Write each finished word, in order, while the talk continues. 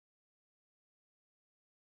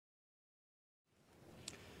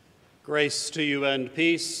Grace to you and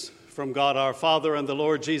peace from God our Father and the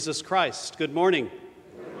Lord Jesus Christ. Good morning.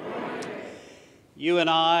 Good morning. You and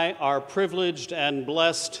I are privileged and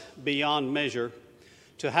blessed beyond measure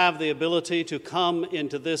to have the ability to come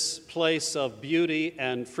into this place of beauty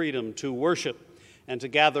and freedom to worship and to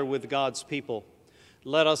gather with God's people.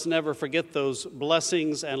 Let us never forget those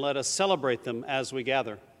blessings and let us celebrate them as we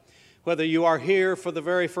gather. Whether you are here for the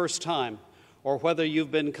very first time or whether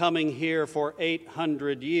you've been coming here for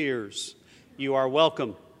 800 years, you are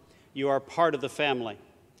welcome. You are part of the family.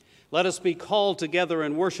 Let us be called together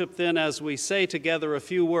in worship then as we say together a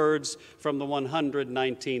few words from the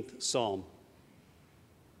 119th Psalm.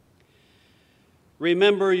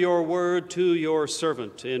 Remember your word to your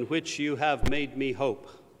servant, in which you have made me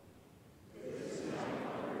hope.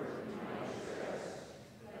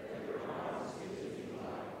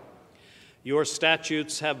 Your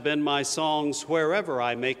statutes have been my songs wherever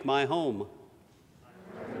I make my home.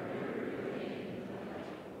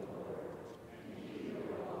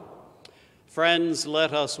 Friends,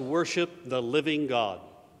 let us worship the living God.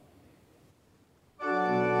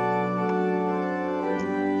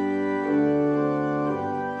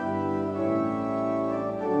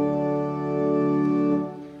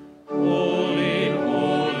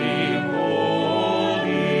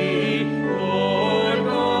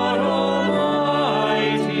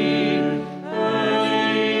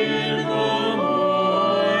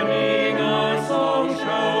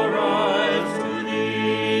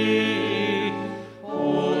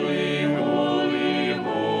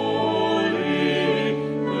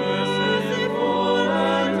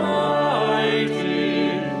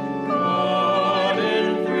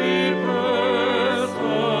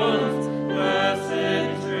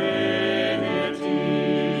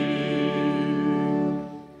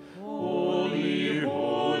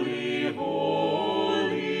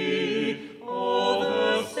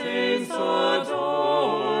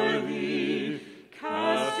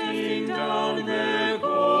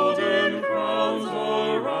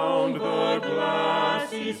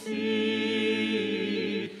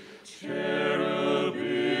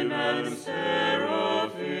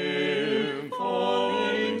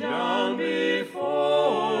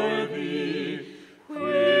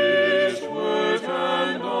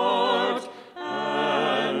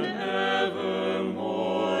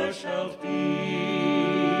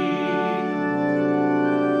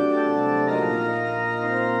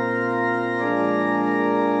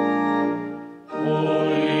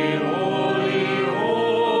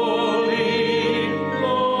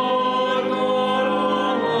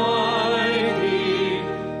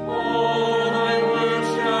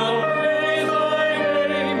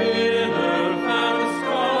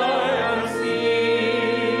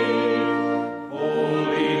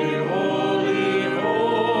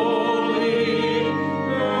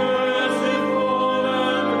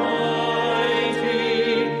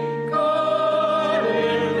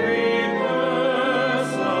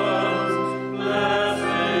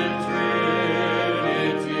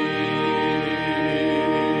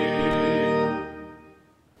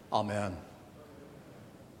 Amen.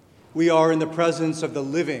 We are in the presence of the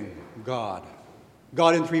living God.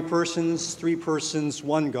 God in three persons,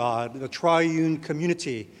 one God, the triune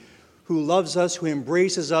community who loves us, who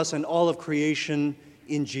embraces us and all of creation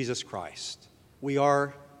in Jesus Christ. We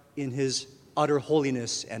are in his utter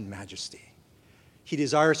holiness and majesty. He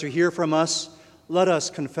desires to hear from us. Let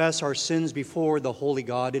us confess our sins before the holy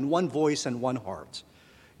God in one voice and one heart.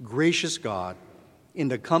 Gracious God, in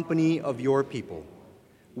the company of your people,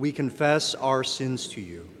 we confess our sins to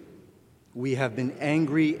you. We have been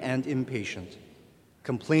angry and impatient,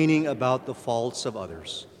 complaining about the faults of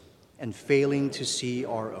others and failing to see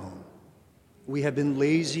our own. We have been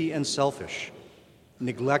lazy and selfish,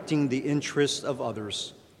 neglecting the interests of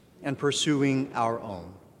others and pursuing our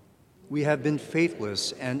own. We have been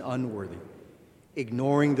faithless and unworthy,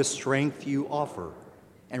 ignoring the strength you offer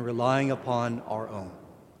and relying upon our own.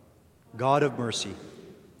 God of mercy,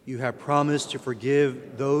 you have promised to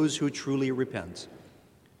forgive those who truly repent.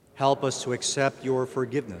 Help us to accept your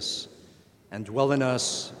forgiveness and dwell in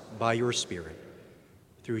us by your Spirit.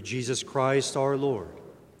 Through Jesus Christ our Lord.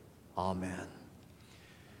 Amen.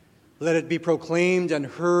 Let it be proclaimed and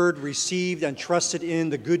heard, received and trusted in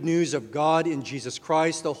the good news of God in Jesus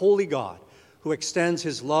Christ, the holy God, who extends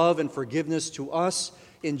his love and forgiveness to us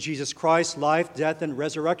in Jesus Christ's life, death, and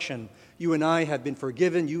resurrection. You and I have been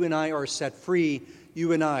forgiven. You and I are set free.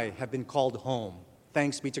 You and I have been called home.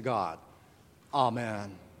 Thanks be to God.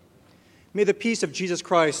 Amen. May the peace of Jesus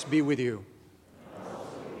Christ be with you.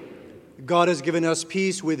 God has given us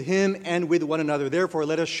peace with him and with one another. Therefore,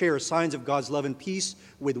 let us share signs of God's love and peace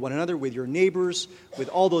with one another, with your neighbors, with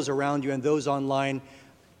all those around you and those online.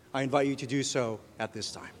 I invite you to do so at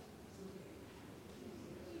this time.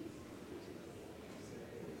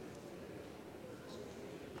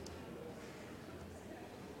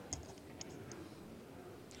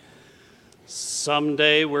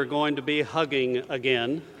 Someday we're going to be hugging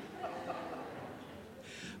again.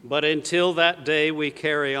 But until that day, we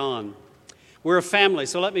carry on. We're a family,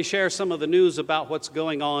 so let me share some of the news about what's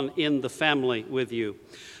going on in the family with you.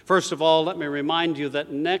 First of all, let me remind you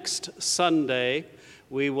that next Sunday,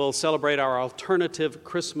 we will celebrate our alternative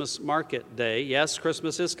Christmas market day. Yes,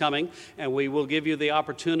 Christmas is coming, and we will give you the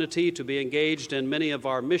opportunity to be engaged in many of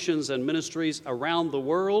our missions and ministries around the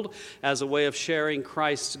world as a way of sharing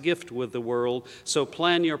Christ's gift with the world. So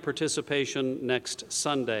plan your participation next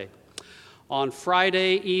Sunday. On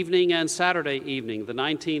Friday evening and Saturday evening, the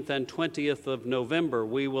 19th and 20th of November,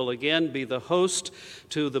 we will again be the host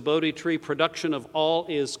to the Bodhi Tree production of All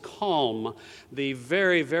Is Calm, the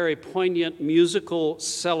very, very poignant musical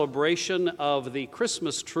celebration of the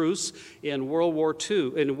Christmas truce in World War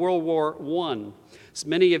I.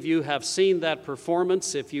 Many of you have seen that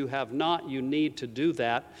performance. If you have not, you need to do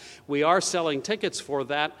that. We are selling tickets for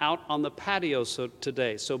that out on the patio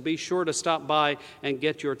today, so be sure to stop by and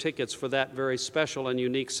get your tickets for that very special and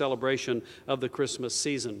unique celebration of the Christmas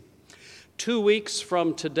season. 2 weeks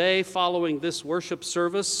from today, following this worship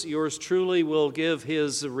service, yours truly will give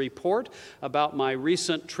his report about my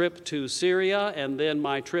recent trip to Syria and then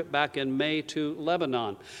my trip back in May to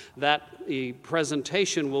Lebanon. That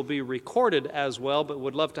presentation will be recorded as well, but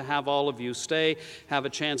would love to have all of you stay, have a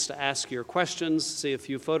chance to ask your questions, see a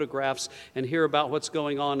few photographs, and hear about what's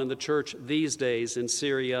going on in the church these days in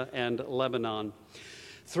Syria and Lebanon.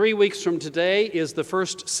 3 weeks from today is the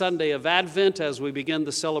first Sunday of Advent as we begin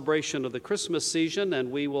the celebration of the Christmas season, and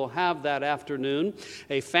we will have that afternoon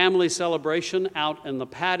a family celebration out in the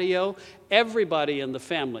patio. Everybody in the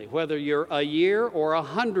family, whether you're a year or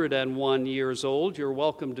 101 years old, you're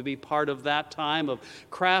welcome to be part of that time of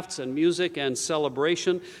crafts and music and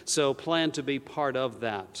celebration, so plan to be part of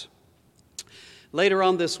that. Later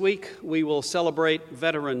on this week, we will celebrate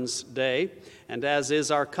Veterans Day, and as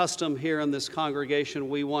is our custom here in this congregation,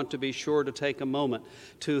 we want to be sure to take a moment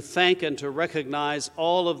to thank and to recognize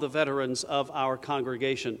all of the veterans of our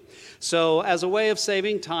congregation. So as a way of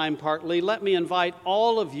saving time partly, let me invite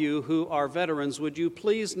all of you who are veterans, would you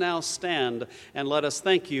please now stand and let us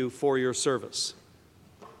thank you for your service.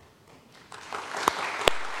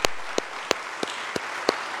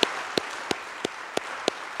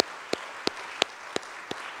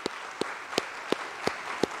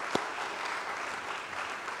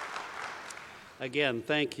 Again,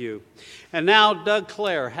 thank you. And now Doug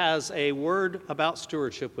Clare has a word about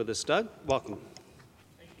stewardship with us. Doug, welcome.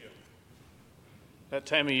 Thank you. That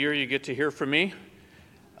time of year you get to hear from me.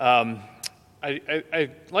 I'd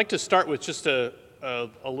like to start with just a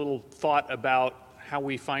little thought about how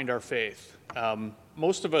we find our faith.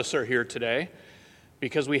 Most of us are here today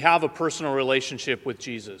because we have a personal relationship with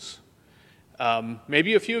Jesus.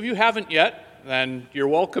 Maybe a few of you haven't yet. Then you're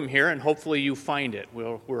welcome here, and hopefully you find it.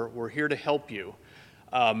 We're here to help you.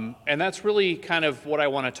 And that's really kind of what I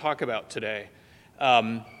want to talk about today.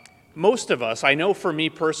 Most of us, I know for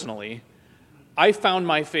me personally, I found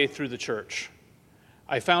my faith through the church.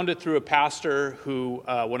 I found it through a pastor who,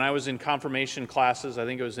 when I was in confirmation classes, I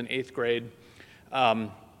think it was in 8th grade,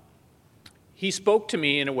 he spoke to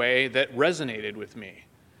me in a way that resonated with me.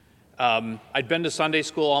 I'd been to Sunday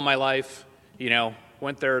school all my life,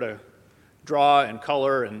 went there to draw and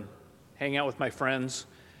color and hang out with my friends.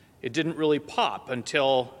 It didn't really pop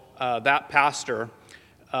until that pastor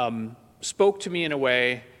spoke to me in a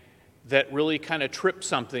way that really kind of tripped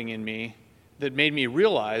something in me that made me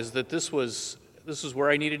realize that this was where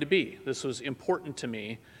I needed to be. This was important to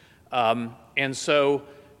me. And so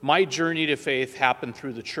my journey to faith happened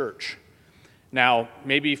through the church. Now,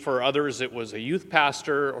 maybe for others it was a youth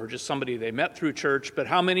pastor or just somebody they met through church, but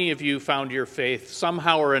how many of you found your faith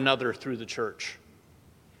somehow or another through the church?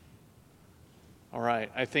 All right,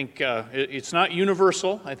 I think it's not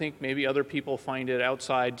universal. I think maybe other people find it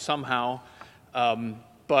outside somehow.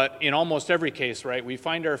 But in almost every case, right, we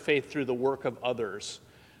find our faith through the work of others.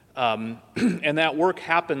 And that work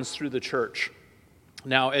happens through the church.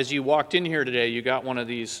 Now, as you walked in here today, you got one of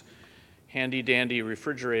these handy-dandy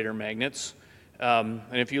refrigerator magnets. And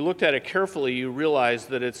if you looked at it carefully, you realize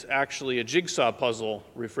that it's actually a jigsaw puzzle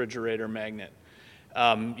refrigerator magnet.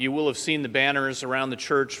 You will have seen the banners around the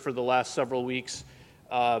church for the last several weeks.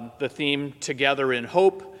 The theme, Together in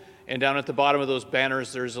Hope, And down at the bottom of those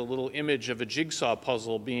banners, there's a little image of a jigsaw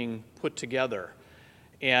puzzle being put together.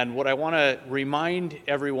 And what I want to remind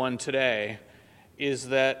everyone today is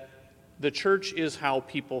that the church is how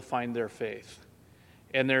people find their faith.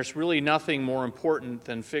 And there's really nothing more important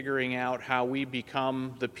than figuring out how we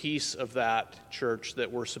become the piece of that church that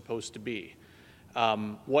we're supposed to be.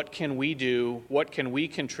 What can we do? What can we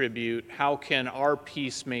contribute? How can our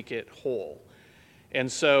piece make it whole? And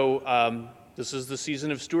so this is the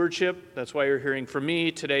season of stewardship. That's why you're hearing from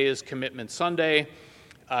me. Today is Commitment Sunday.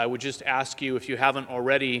 I would just ask you, if you haven't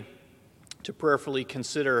already, to prayerfully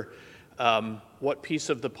consider what piece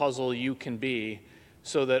of the puzzle you can be,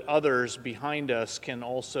 so that others behind us can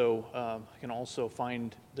also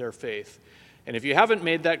find their faith. And if you haven't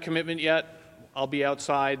made that commitment yet, I'll be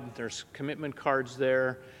outside. There's commitment cards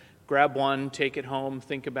there. Grab one, take it home,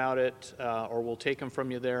 think about it, or we'll take them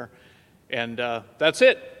from you there. And that's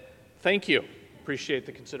it. Thank you. Appreciate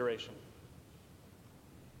the consideration.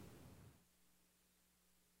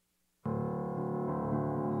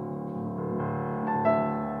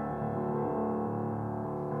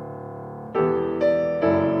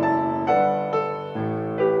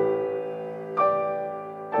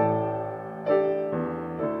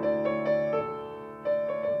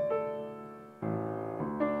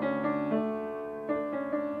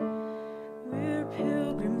 We're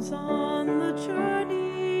pilgrims on the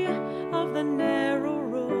journey of the narrow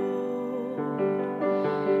road,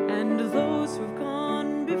 and those who've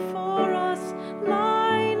gone before us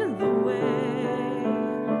line the way,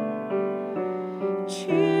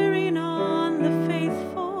 cheering on the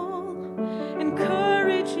faithful,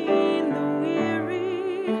 encouraging the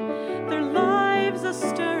weary, their lives a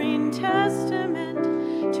stirring testament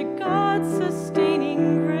to God's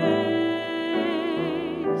sustaining grace.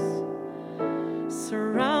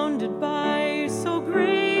 Surrounded by so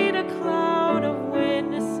great a cloud of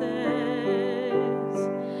witnesses,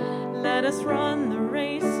 let us run the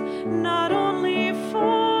race not only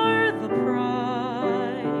for the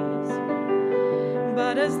prize,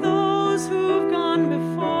 but as those who've gone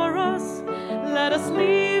before us, let us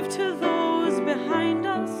leave to those behind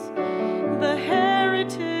us the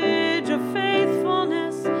heritage of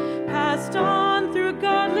faithfulness passed on through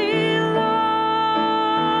godly lives.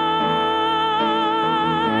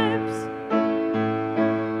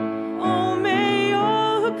 Oh, may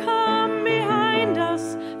all who come behind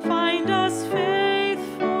us find us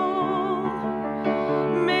faithful.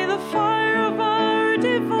 May the fire of our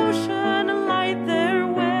devotion light their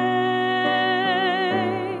way.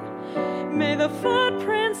 May the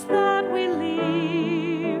footprints that we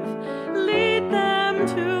leave lead them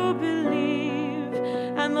to believe,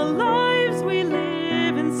 and the lives we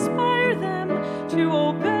live inspire them to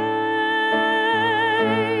obey.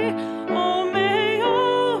 Oh, may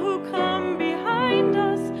all who come behind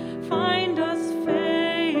us find us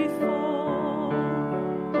faithful.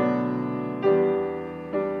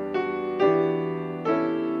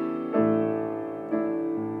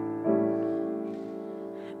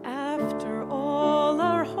 After all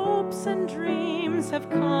our hopes and dreams have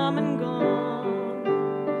come and gone,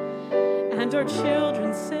 and our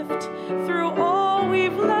children sift through all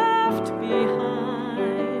we've left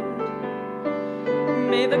behind,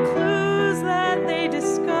 may the clues that they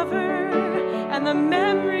discover and the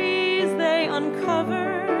memories they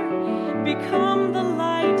uncover become the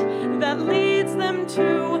light that leads them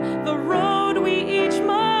to the road we each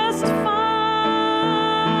must find.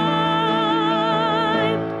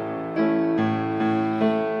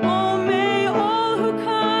 Oh, may all who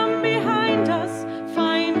come behind us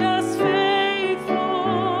find us faithful.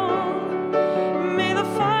 May the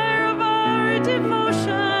fire of our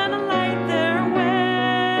devotion light their way.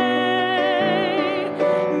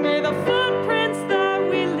 May the footprints that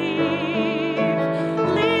we leave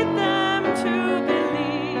lead them to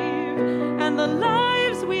believe, and the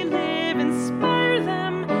lives we live inspire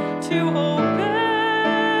them to obey.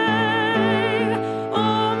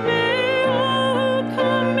 Oh, may all who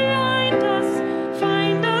come behind us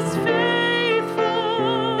find us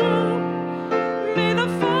faithful. May the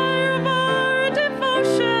fire of our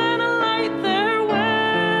devotion light their way.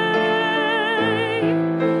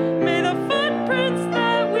 May the footprints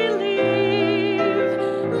that we leave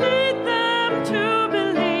lead them to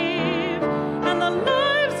believe, and the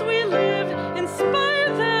lives we live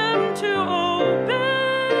inspire them to obey.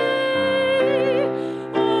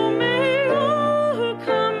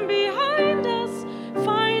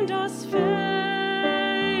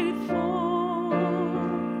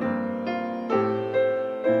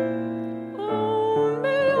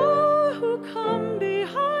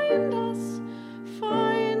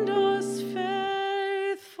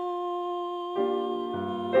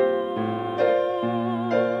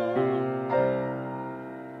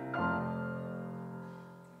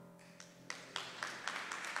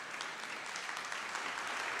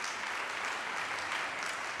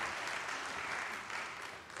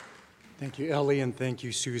 Thank you, Ellie, and thank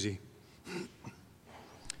you, Susie.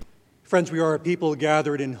 Friends, we are a people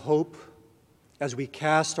gathered in hope. As we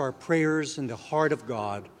cast our prayers in the heart of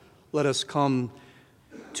God, let us come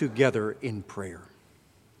together in prayer.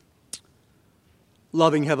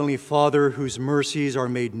 Loving Heavenly Father, whose mercies are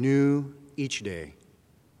made new each day,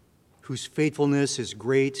 whose faithfulness is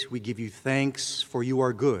great, we give you thanks, for you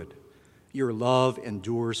are good. Your love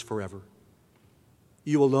endures forever.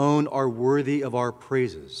 You alone are worthy of our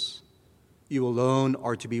praises. You alone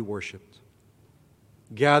are to be worshiped.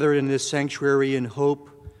 Gathered in this sanctuary in hope,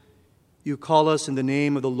 you call us in the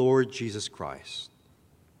name of the Lord Jesus Christ.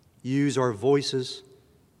 Use our voices,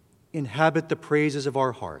 inhabit the praises of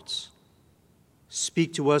our hearts.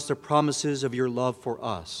 Speak to us the promises of your love for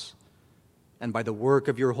us, and by the work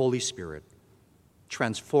of your Holy Spirit,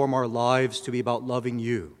 transform our lives to be about loving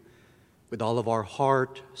you with all of our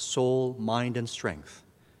heart, soul, mind, and strength,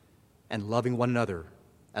 and loving one another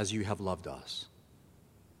as you have loved us.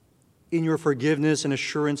 In your forgiveness and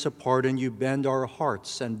assurance of pardon, you bend our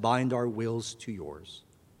hearts and bind our wills to yours.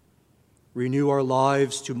 Renew our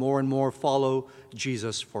lives to more and more follow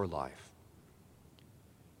Jesus for life.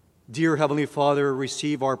 Dear Heavenly Father,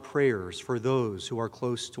 receive our prayers for those who are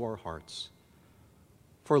close to our hearts,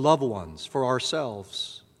 for loved ones, for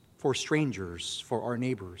ourselves, for strangers, for our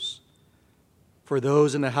neighbors, for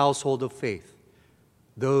those in the household of faith,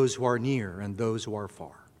 those who are near and those who are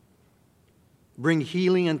far. Bring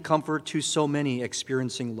healing and comfort to so many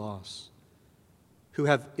experiencing loss, who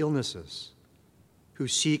have illnesses, who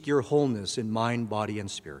seek your wholeness in mind, body, and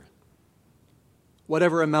spirit.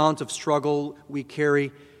 Whatever amount of struggle we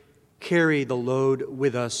carry the load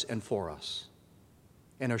with us and for us,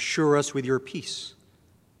 and assure us with your peace,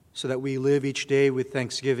 so that we live each day with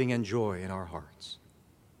thanksgiving and joy in our hearts.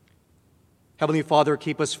 Heavenly Father,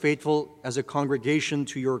 keep us faithful as a congregation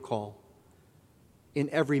to your call. In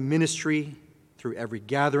every ministry, through every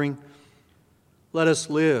gathering, let us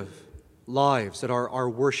live lives that are our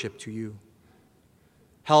worship to you.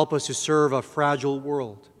 Help us to serve a fragile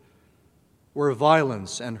world where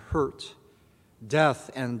violence and hurt, death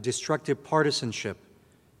and destructive partisanship,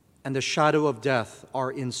 and the shadow of death are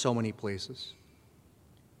in so many places.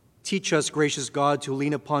 Teach us, gracious God, to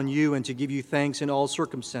lean upon you and to give you thanks in all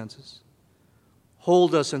circumstances.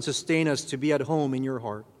 Hold us and sustain us to be at home in your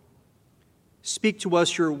heart. Speak to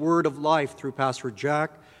us your word of life through Pastor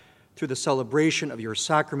Jack, through the celebration of your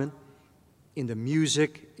sacrament, in the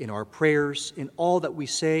music, in our prayers, in all that we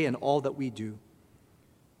say and all that we do.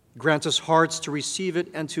 Grant us hearts to receive it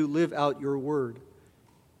and to live out your word.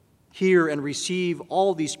 Hear and receive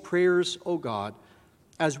all these prayers, O God,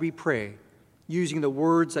 as we pray, using the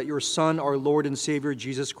words that your Son, our Lord and Savior,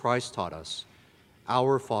 Jesus Christ, taught us.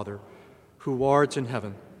 Our Father, who art in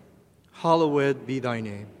heaven, hallowed be thy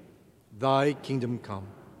name. Thy kingdom come.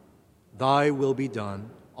 Thy will be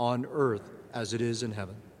done on earth as it is in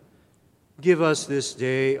heaven. Give us this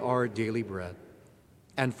day our daily bread,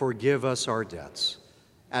 and forgive us our debts,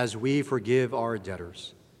 as we forgive our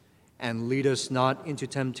debtors. And lead us not into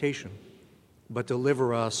temptation, but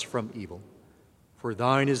deliver us from evil. For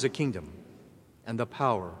thine is the kingdom, and the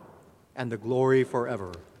power, and the glory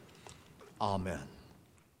forever. Amen.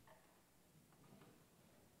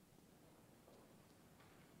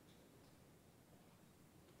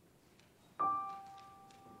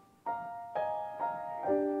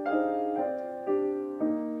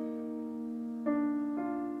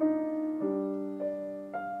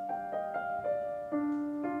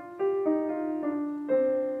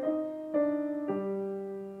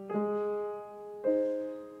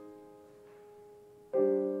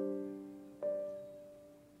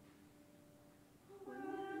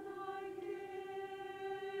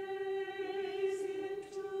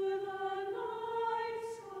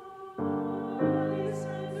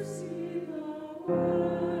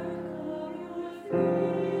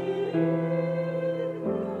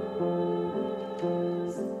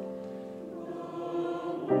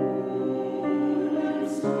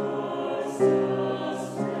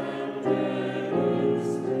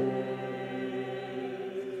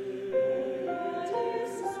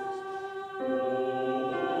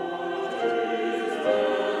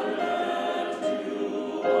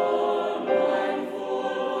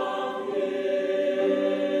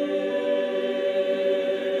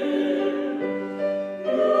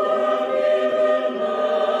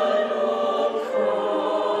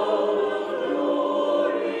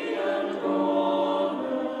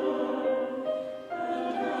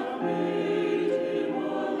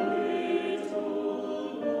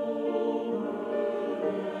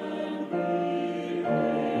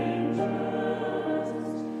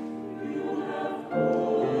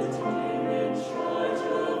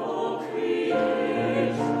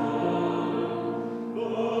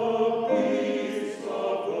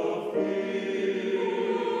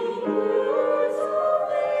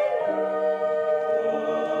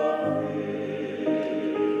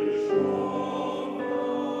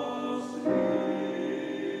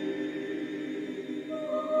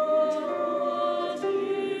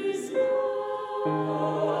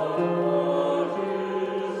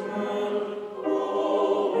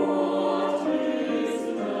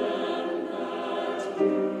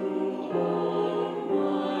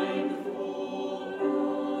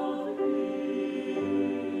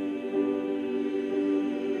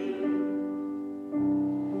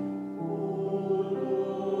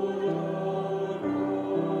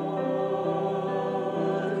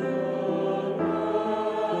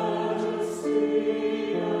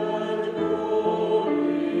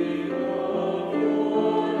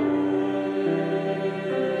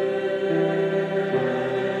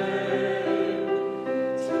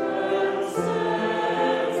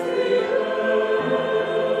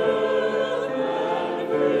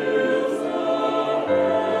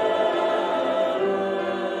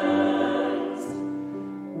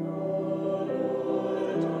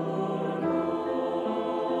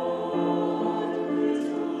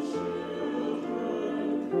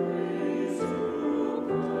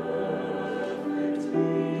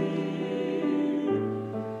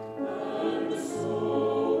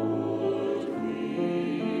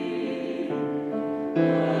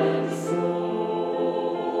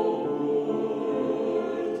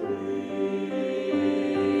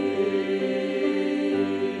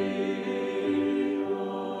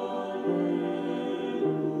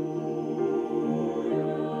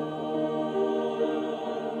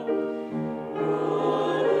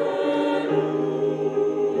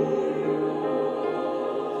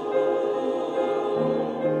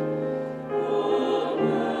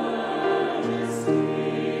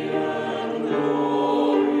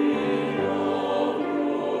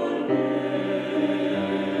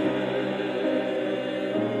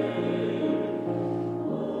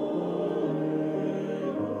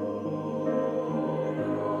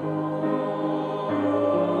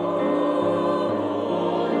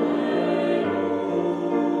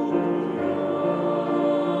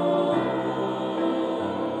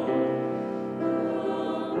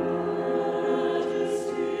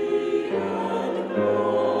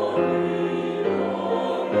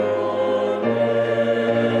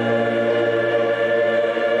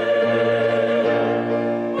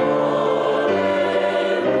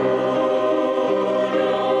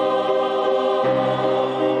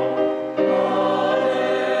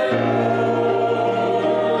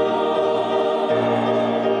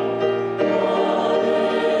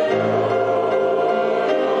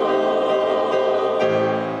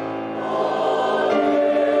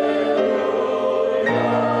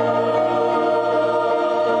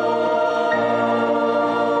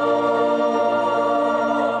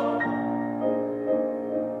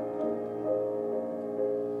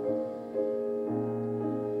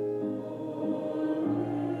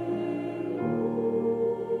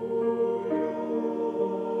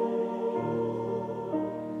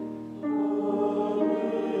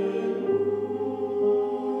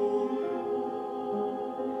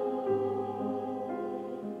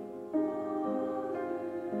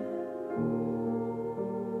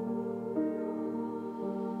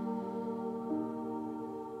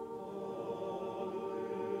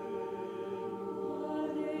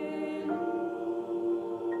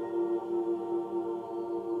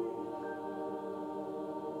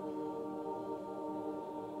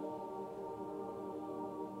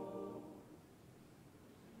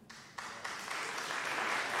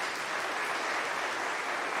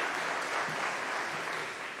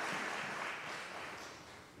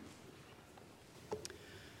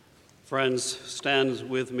 Friends, stand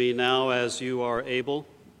with me now as you are able,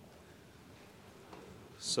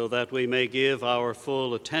 so that we may give our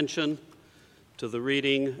full attention to the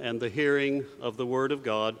reading and the hearing of the Word of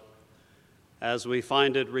God, as we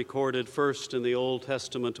find it recorded first in the Old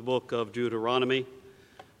Testament book of Deuteronomy,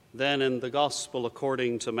 then in the Gospel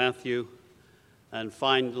according to Matthew, and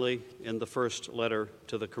finally in the first letter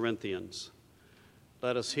to the Corinthians.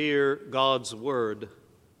 Let us hear God's Word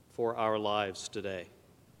for our lives today.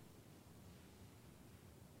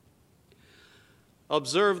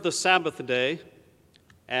 Observe the Sabbath day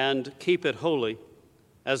and keep it holy,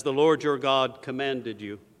 as the Lord your God commanded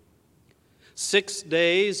you. 6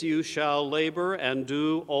 days you shall labor and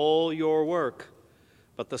do all your work,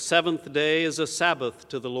 but the seventh day is a Sabbath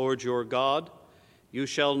to the Lord your God. You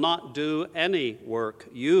shall not do any work,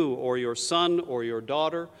 you or your son or your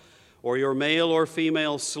daughter, or your male or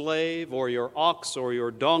female slave, or your ox or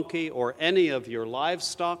your donkey, or any of your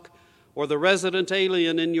livestock, or the resident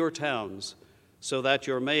alien in your towns, so that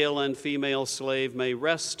your male and female slave may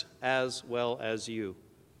rest as well as you.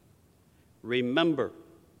 Remember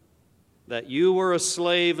that you were a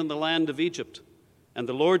slave in the land of Egypt, and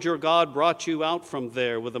the Lord your God brought you out from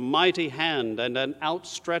there with a mighty hand and an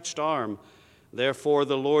outstretched arm. Therefore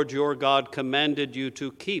the Lord your God commanded you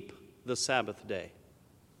to keep the Sabbath day.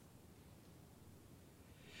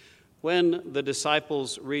 When the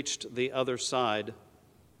disciples reached the other side,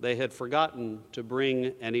 they had forgotten to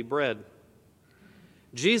bring any bread.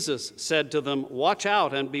 Jesus said to them, "Watch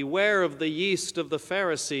out and beware of the yeast of the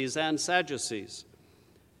Pharisees and Sadducees."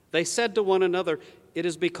 They said to one another, "It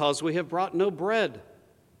is because we have brought no bread."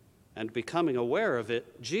 And becoming aware of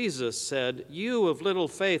it, Jesus said, "You of little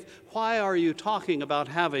faith, why are you talking about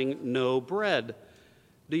having no bread?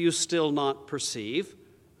 Do you still not perceive?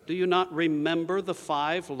 Do you not remember the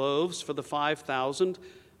 5 loaves for the 5,000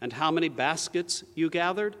 and how many baskets you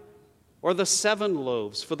gathered? Or the 7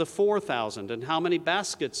 loaves for the 4,000 and how many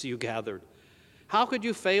baskets you gathered? How could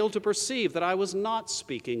you fail to perceive that I was not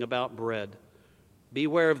speaking about bread?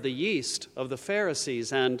 Beware of the yeast of the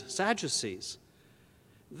Pharisees and Sadducees."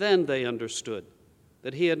 Then they understood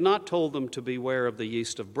that he had not told them to beware of the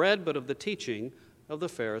yeast of bread, but of the teaching of the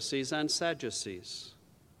Pharisees and Sadducees.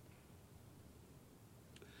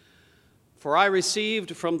 "For I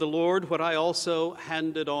received from the Lord what I also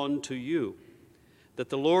handed on to you, that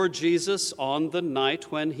the Lord Jesus, on the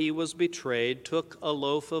night when he was betrayed, took a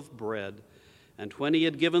loaf of bread, and when he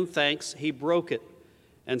had given thanks, he broke it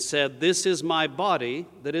and said, 'This is my body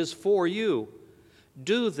that is for you.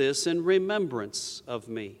 Do this in remembrance of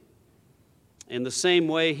me.' In the same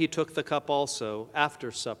way he took the cup also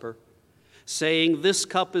after supper, saying, 'This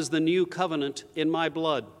cup is the new covenant in my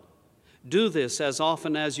blood. Do this as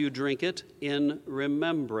often as you drink it in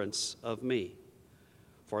remembrance of me.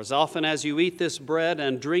 For as often as you eat this bread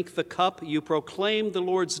and drink the cup, you proclaim the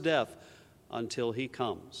Lord's death until he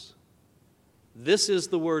comes.' This is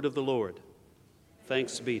the word of the Lord.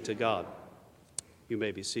 Thanks be to God." You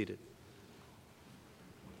may be seated.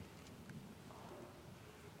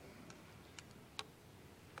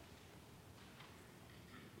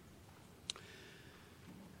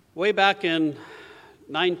 Way back in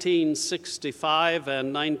 1965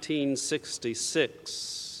 and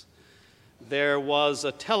 1966, there was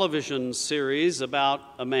a television series about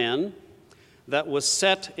a man that was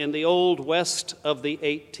set in the Old West of the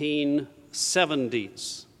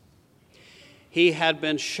 1870s. He had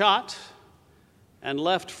been shot and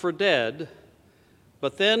left for dead,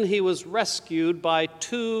 but then he was rescued by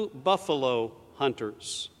 2 buffalo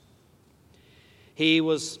hunters. He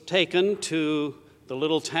was taken to the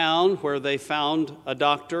little town where they found a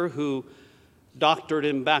doctor who doctored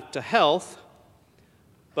him back to health,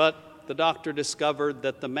 but the doctor discovered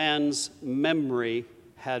that the man's memory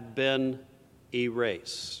had been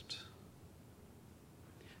erased.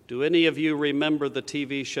 Do any of you remember the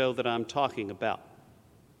TV show that I'm talking about?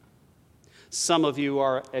 Some of you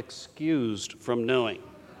are excused from knowing.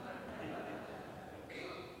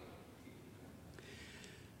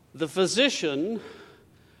 The physician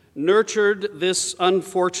nurtured this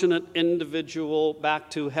unfortunate individual back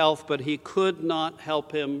to health, but he could not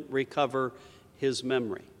help him recover his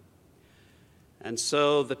memory. And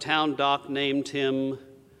so the town doc named him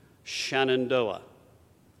Shenandoah,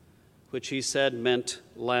 which he said meant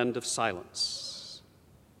land of silence.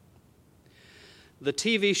 The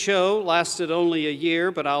TV show lasted only a year,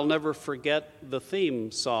 but I'll never forget the theme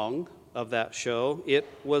song of that show. It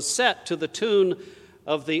was set to the tune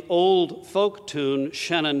of the old folk tune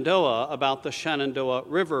Shenandoah, about the Shenandoah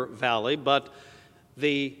River Valley, but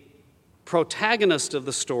the protagonist of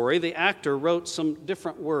the story, the actor, wrote some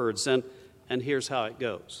different words, and here's how it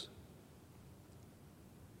goes.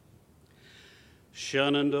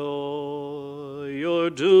 Shenandoah, you're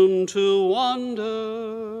doomed to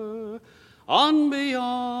wander on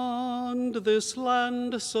beyond this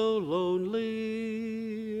land so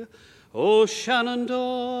lonely. Oh,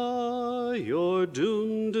 Shenandoah, you're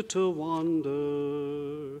doomed to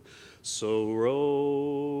wander. So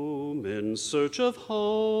roam in search of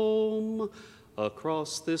home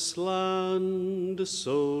across this land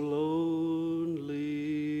so lonely.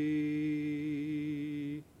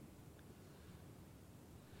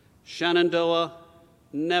 Shenandoah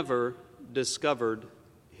never discovered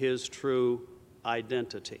his true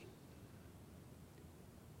identity.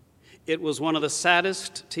 It was one of the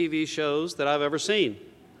saddest TV shows that I've ever seen.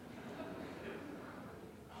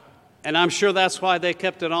 And I'm sure that's why they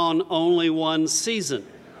kept it on only one season.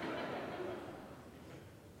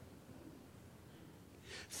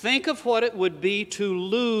 Think of what it would be to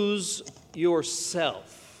lose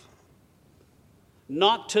yourself,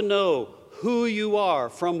 not to know who you are,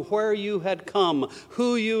 from where you had come,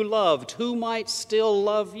 who you loved, who might still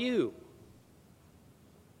love you.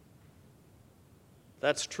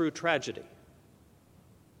 That's true tragedy.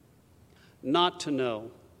 Not to know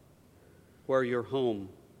where your home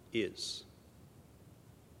is.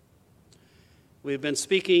 We've been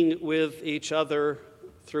speaking with each other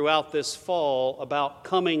throughout this fall about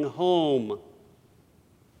coming home.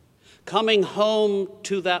 Coming home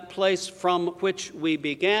to that place from which we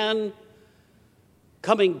began,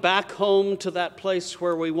 coming back home to that place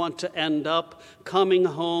where we want to end up, coming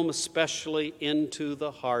home especially into the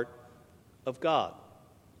heart of God.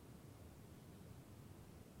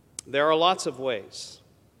 There are lots of ways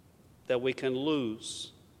that we can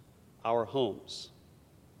lose our homes.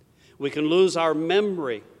 We can lose our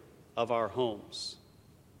memory of our homes.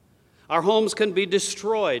 Our homes can be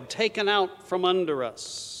destroyed, taken out from under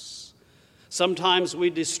us. Sometimes we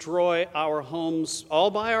destroy our homes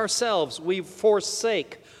all by ourselves. We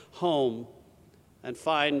forsake home and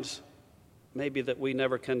find maybe that we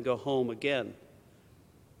never can go home again.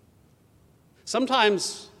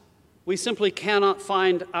 Sometimes we simply cannot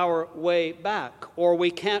find our way back, or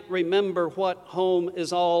we can't remember what home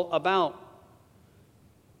is all about.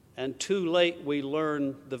 And too late we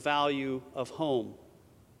learn the value of home,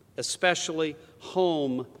 especially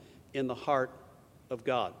home in the heart of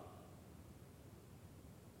God.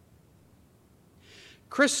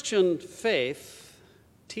 Christian faith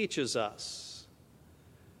teaches us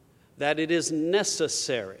that it is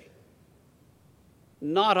necessary,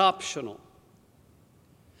 not optional,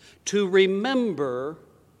 to remember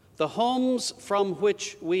the homes from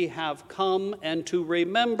which we have come and to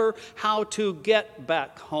remember how to get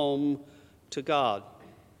back home to God.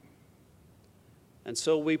 And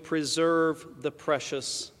so we preserve the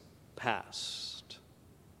precious past.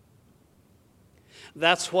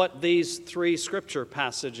 That's what these three scripture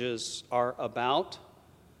passages are about.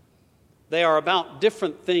 They are about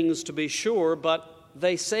different things, to be sure, but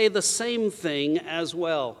they say the same thing as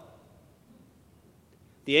well.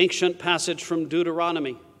 The ancient passage from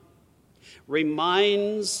Deuteronomy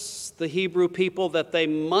reminds the Hebrew people that they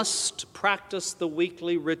must practice the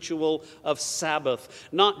weekly ritual of Sabbath,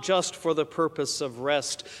 not just for the purpose of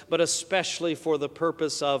rest, but especially for the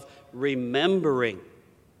purpose of remembering.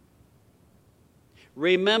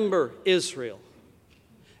 Remember, Israel,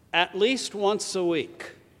 at least once a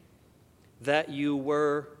week, that you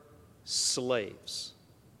were slaves,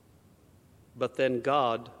 but then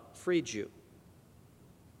God freed you.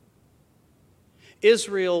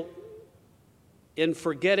 Israel, in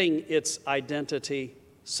forgetting its identity,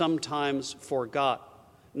 sometimes forgot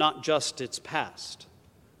not just its past,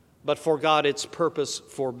 but forgot its purpose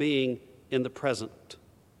for being in the present.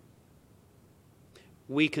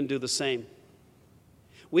 We can do the same.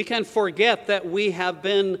 We can forget that we have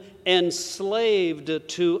been enslaved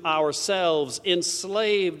to ourselves,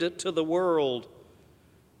 enslaved to the world.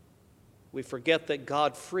 We forget that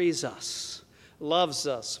God frees us, loves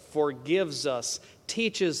us, forgives us,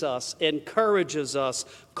 teaches us, encourages us,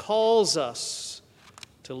 calls us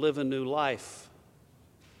to live a new life.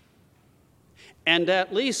 And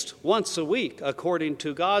at least once a week, according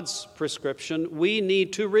to God's prescription, we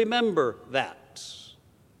need to remember that.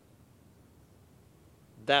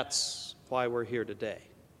 That's why we're here today.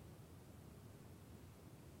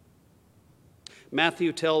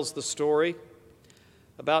 Matthew tells the story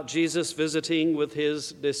about Jesus visiting with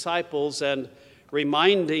his disciples and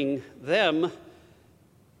reminding them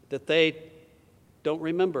that they don't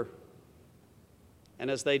remember.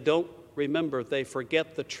 And as they don't remember, they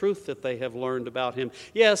forget the truth that they have learned about him.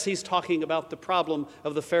 Yes, he's talking about the problem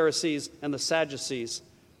of the Pharisees and the Sadducees.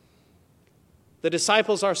 The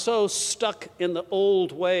disciples are so stuck in the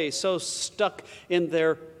old way, so stuck in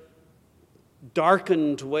their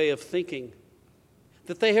darkened way of thinking,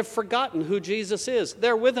 that they have forgotten who Jesus is.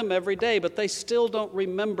 They're with him every day, but they still don't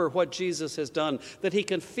remember what Jesus has done, that he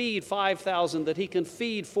can feed 5,000, that he can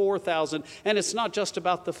feed 4,000, and it's not just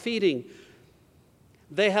about the feeding.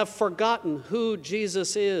 They have forgotten who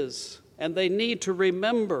Jesus is, and they need to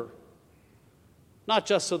remember, not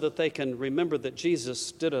just so that they can remember that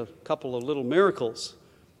Jesus did a couple of little miracles,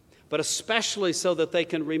 but especially so that they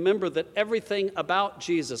can remember that everything about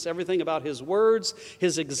Jesus, everything about his words,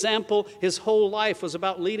 his example, his whole life was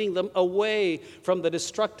about leading them away from the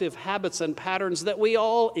destructive habits and patterns that we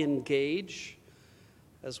all engage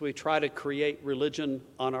as we try to create religion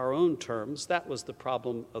on our own terms. That was the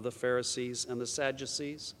problem of the Pharisees and the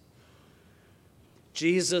Sadducees.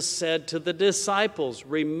 Jesus said to the disciples,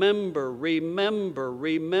 remember, remember,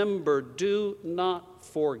 remember, do not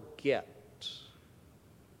forget,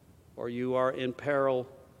 or you are in peril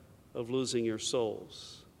of losing your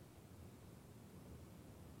souls.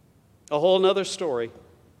 A whole nother story,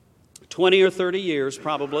 20 or 30 years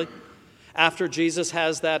probably, after Jesus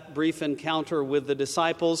has that brief encounter with the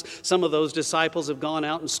disciples. Some of those disciples have gone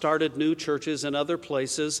out and started new churches in other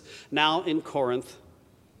places, now in Corinth.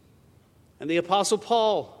 And the Apostle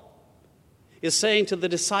Paul is saying to the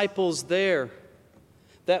disciples there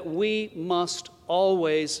that we must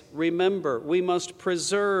always remember, we must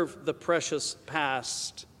preserve the precious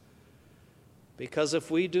past. Because if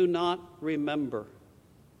we do not remember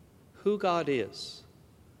who God is,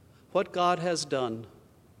 what God has done,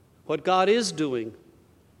 what God is doing,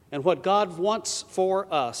 and what God wants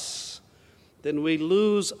for us, then we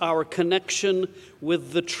lose our connection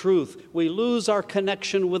with the truth. We lose our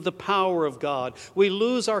connection with the power of God. We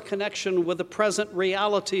lose our connection with the present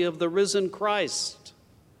reality of the risen Christ.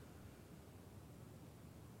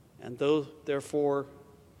 And therefore,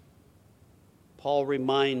 Paul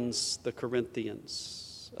reminds the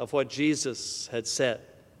Corinthians of what Jesus had said,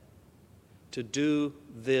 to do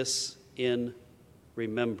this in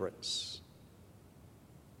remembrance.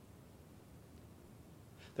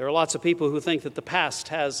 There are lots of people who think that the past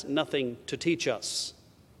has nothing to teach us.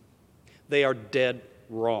 They are dead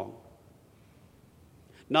wrong.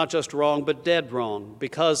 Not just wrong, but dead wrong,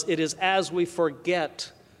 because it is as we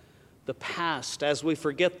forget the past, as we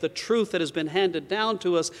forget the truth that has been handed down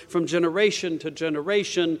to us from generation to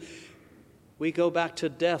generation, we go back to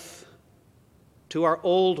death, to our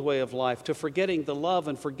old way of life, to forgetting the love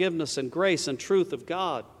and forgiveness and grace and truth of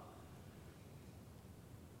God.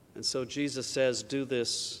 And so Jesus says, do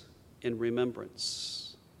this in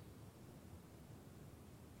remembrance.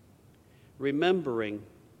 Remembering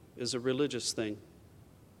is a religious thing.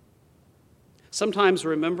 Sometimes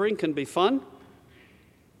remembering can be fun.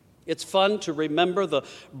 It's fun to remember the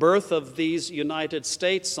birth of these United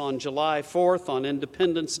States on July 4th, on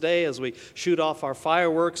Independence Day, as we shoot off our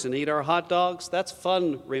fireworks and eat our hot dogs. That's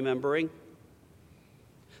fun remembering.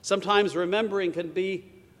 Sometimes remembering can be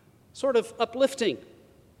sort of uplifting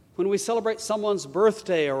when we celebrate someone's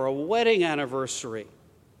birthday or a wedding anniversary.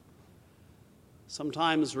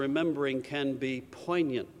 Sometimes remembering can be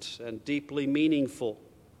poignant and deeply meaningful,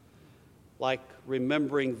 like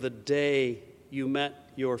remembering the day you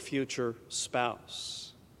met your future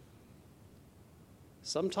spouse.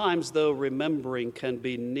 Sometimes, though, remembering can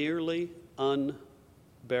be nearly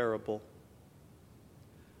unbearable.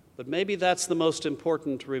 But maybe that's the most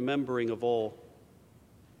important remembering of all.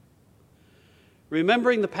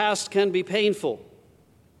 Remembering the past can be painful,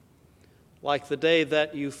 like the day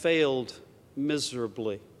that you failed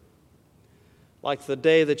miserably, like the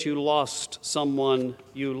day that you lost someone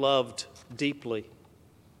you loved deeply,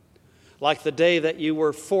 like the day that you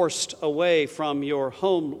were forced away from your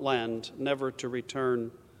homeland, never to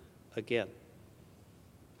return again.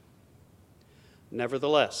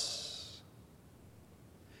 Nevertheless,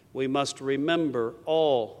 we must remember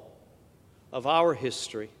all of our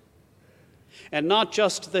history, and not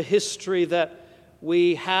just the history that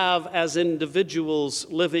we have as individuals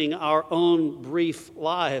living our own brief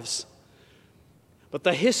lives, but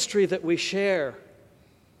the history that we share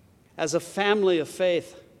as a family of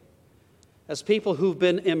faith, as people who've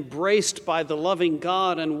been embraced by the loving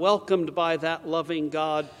God and welcomed by that loving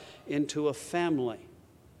God into a family.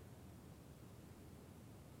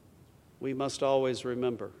 We must always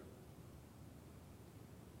remember.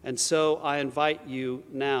 And so I invite you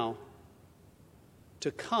now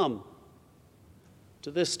to come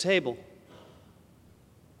to this table.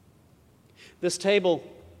 This table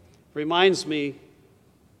reminds me,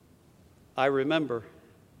 I remember.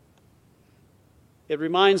 It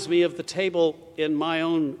reminds me of the table in my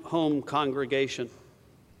own home congregation.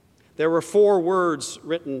 There were 4 words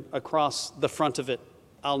written across the front of it.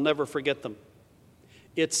 I'll never forget them.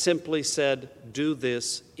 It simply said, "Do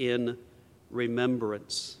this in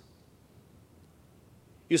remembrance."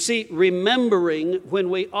 You see, remembering when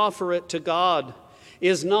we offer it to God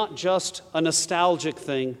is not just a nostalgic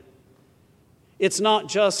thing. It's not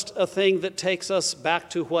just a thing that takes us back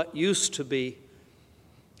to what used to be.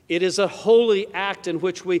 It is a holy act in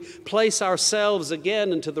which we place ourselves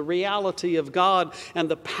again into the reality of God, and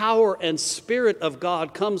the power and Spirit of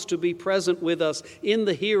God comes to be present with us in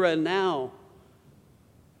the here and now.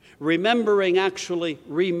 Remembering actually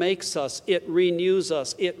remakes us, it renews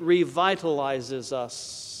us, it revitalizes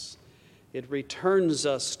us. It returns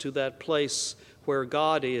us to that place where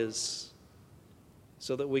God is,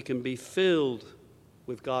 so that we can be filled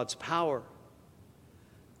with God's power,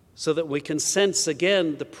 so that we can sense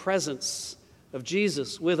again the presence of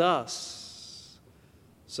Jesus with us,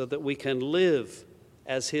 so that we can live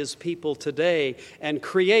as His people today and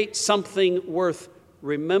create something worth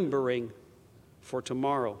remembering for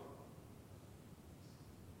tomorrow.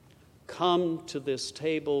 Come to this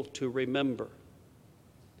table to remember,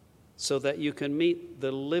 so that you can meet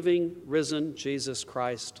the living, risen Jesus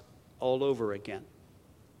Christ all over again.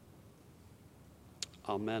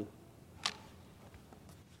 Amen.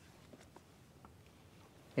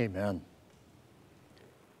 Amen.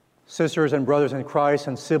 Sisters and brothers in Christ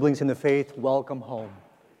and siblings in the faith, welcome home.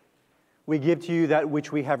 We give to you that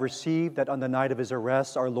which we have received, that on the night of His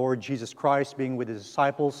arrest, our Lord Jesus Christ, being with His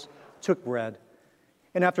disciples, took bread.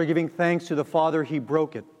 And after giving thanks to the Father, He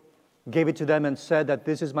broke it, gave it to them, and said that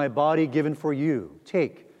this is my body given for you.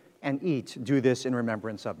 Take and eat. Do this in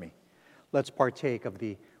remembrance of me. Let's partake of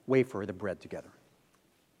the wafer, the bread together.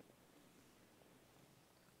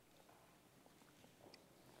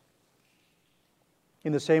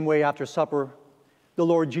 In the same way, after supper, the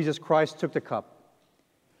Lord Jesus Christ took the cup,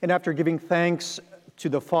 and after giving thanks to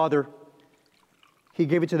the Father, He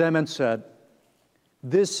gave it to them and said,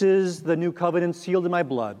 "This is the new covenant sealed in my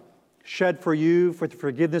blood, shed for you for the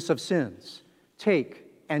forgiveness of sins. Take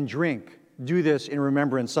and drink. Do this in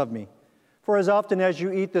remembrance of me. For as often as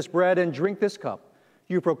you eat this bread and drink this cup,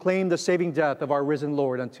 you proclaim the saving death of our risen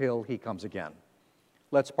Lord until He comes again."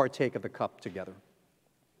 Let's partake of the cup together.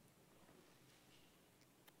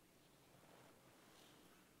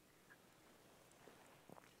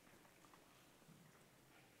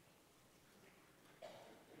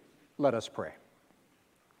 Let us pray.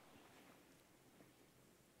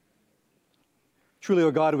 Truly, O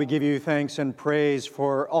God, we give you thanks and praise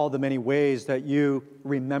for all the many ways that you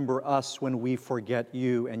remember us when we forget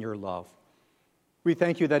you and your love. We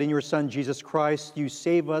thank you that in your Son, Jesus Christ, you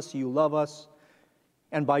save us, you love us,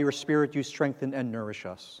 and by your Spirit you strengthen and nourish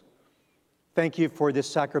us. Thank you for this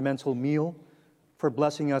sacramental meal, for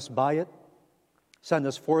blessing us by it. Send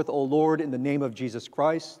us forth, O Lord, in the name of Jesus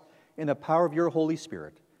Christ, in the power of your Holy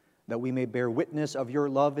Spirit, that we may bear witness of your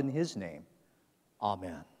love in His name.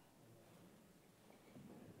 Amen.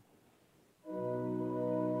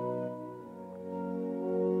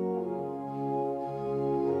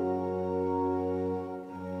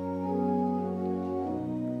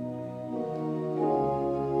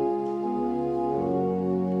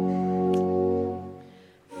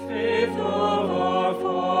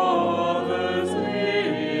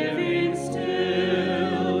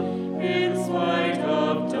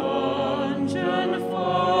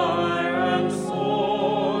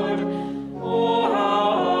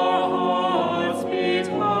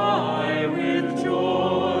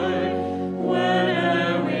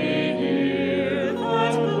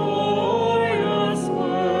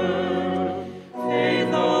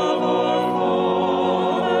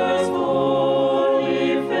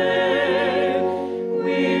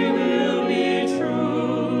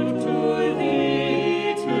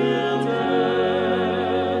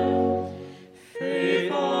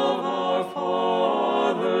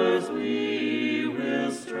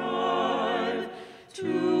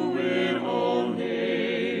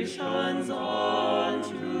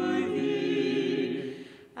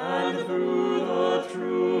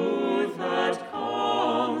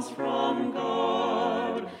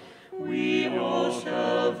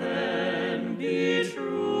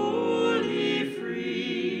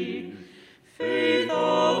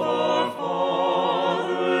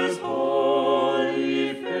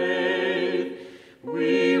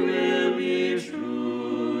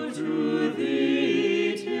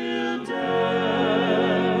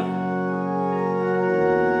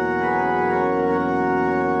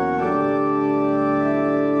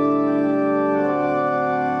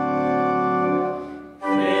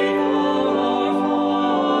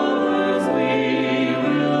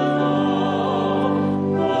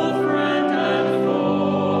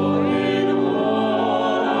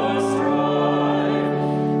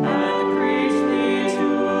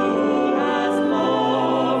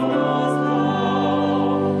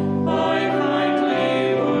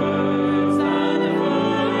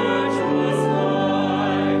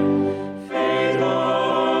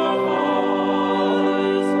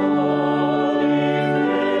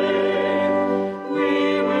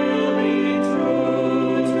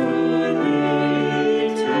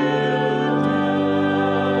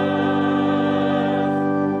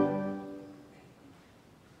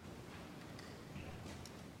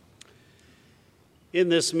 In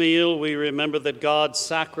this meal, we remember that God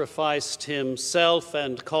sacrificed himself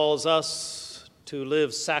and calls us to live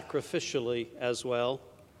sacrificially as well.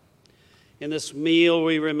 In this meal,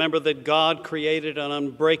 we remember that God created an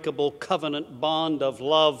unbreakable covenant bond of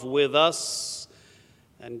love with us,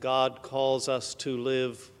 and God calls us to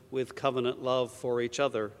live with covenant love for each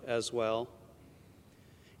other as well.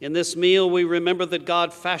 In this meal, we remember that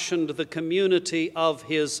God fashioned the community of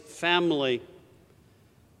his family,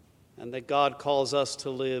 and that God calls us to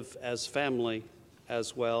live as family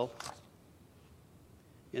as well.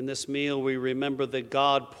 In this meal, we remember that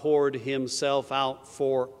God poured himself out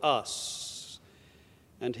for us,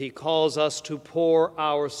 and he calls us to pour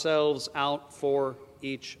ourselves out for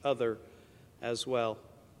each other as well.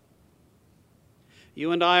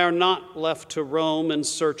 You and I are not left to roam in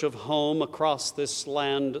search of home across this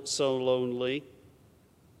land so lonely.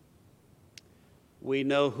 We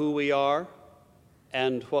know who we are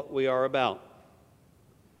and what we are about.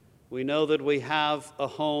 We know that we have a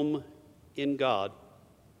home in God.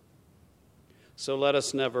 So let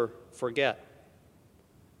us never forget.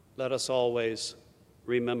 Let us always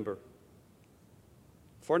remember.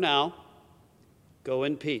 For now, go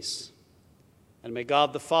in peace. And may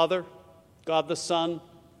God the Father, God the Son,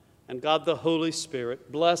 and God the Holy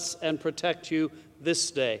Spirit bless and protect you this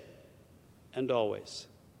day and always.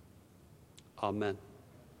 Amen.